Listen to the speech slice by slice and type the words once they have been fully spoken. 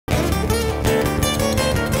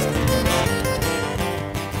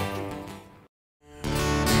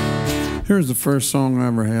Here's the first song I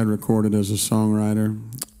ever had recorded as a songwriter,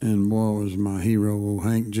 and boy, it was my hero, old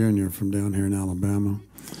Hank Jr. from down here in Alabama.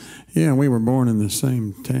 Yeah, we were born in the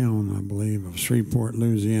same town, I believe, of Shreveport,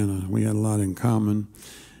 Louisiana. We had a lot in common,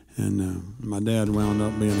 and my dad wound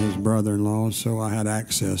up being his brother-in-law, so I had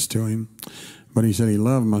access to him. But he said he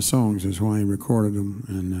loved my songs, that's why he recorded them.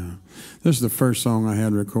 And this is the first song I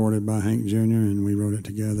had recorded by Hank Jr., and we wrote it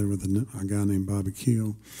together with a guy named Bobby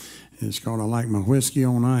Keel. It's called I Like My Whiskey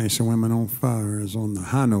on Ice and Women on Fire. It's on the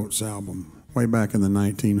High Notes album, way back in the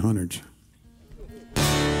 1900s.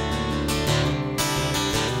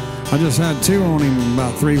 I just had two on him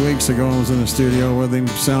about 3 weeks ago. I was in the studio with him,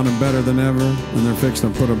 sounding better than ever, and they're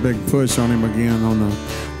fixing to put a big push on him again on the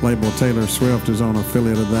label. Taylor Swift is on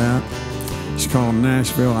affiliate of that. It's called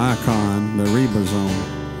Nashville Icon, the Reba Zone.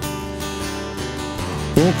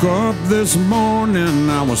 Woke up this morning,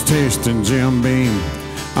 I was tasting Jim Beam.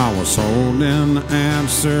 I was holding the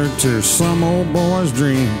answer to some old boy's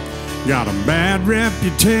dream. Got a bad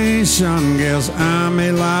reputation, guess I'm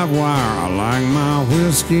a live wire. I like my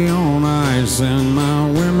whiskey on ice and my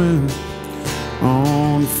women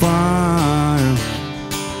on fire.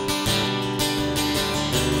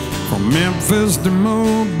 From Memphis to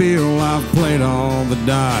Mobile, I've played all the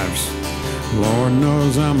dives. Lord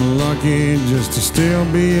knows I'm lucky just to still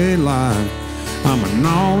be alive. I'm an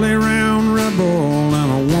all-around rebel,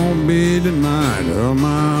 and I won't be denied of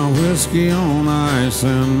my whiskey on ice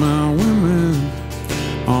and my women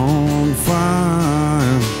on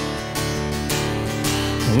fire.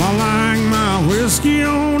 Well, I like my whiskey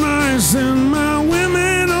on ice and my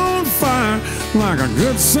women on fire. Like a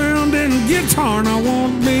good sounding guitar, and I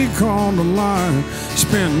won't be called a liar.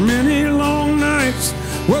 Spent many long nights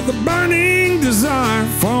with a burning desire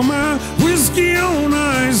for my whiskey on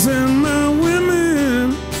ice and my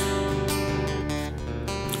women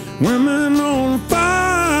on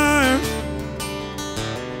fire.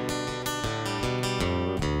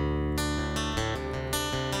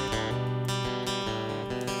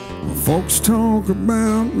 When folks talk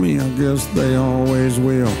about me, I guess they always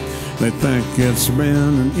will. They think it's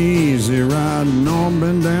been an easy ride and all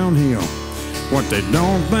been downhill. What they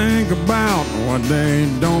don't think about, what they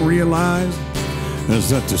don't realize, is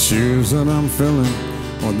that the shoes that I'm filling,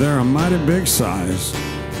 well, they're a mighty big size.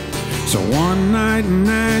 So one night in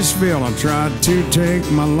Nashville, I tried to take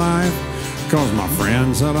my life, 'cause my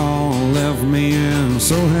friends had all left me and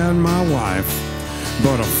so had my wife.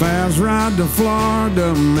 But a fast ride to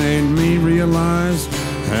Florida made me realize,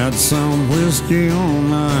 had some whiskey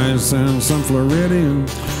on ice and some Floridian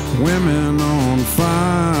women on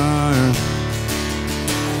fire.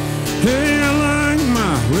 Hey, I like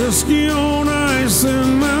my whiskey on ice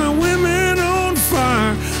and my women on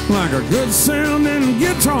fire. Like a good sounding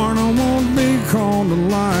guitar, and I won't be called a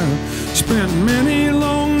liar. Spent many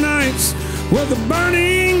long nights with a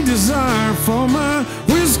burning desire for my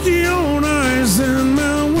whiskey on ice and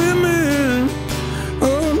my women,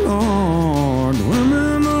 oh Lord,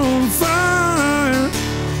 women on fire.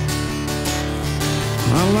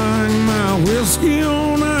 I like my whiskey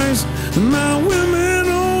on ice and my women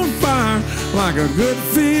on fire. Like a good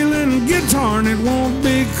feeling guitar, and it won't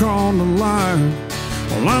be called a liar.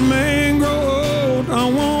 Well, I may grow old, I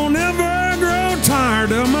won't ever grow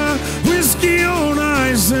tired of my whiskey on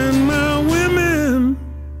ice and my women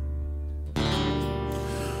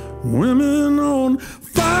on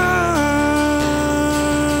fire.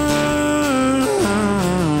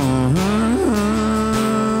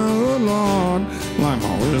 Oh Lord, like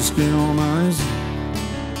my whiskey on ice,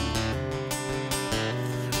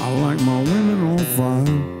 I like my women on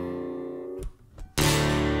fire.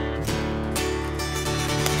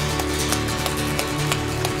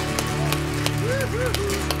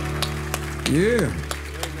 Yeah.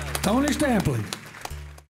 Tony Stampley.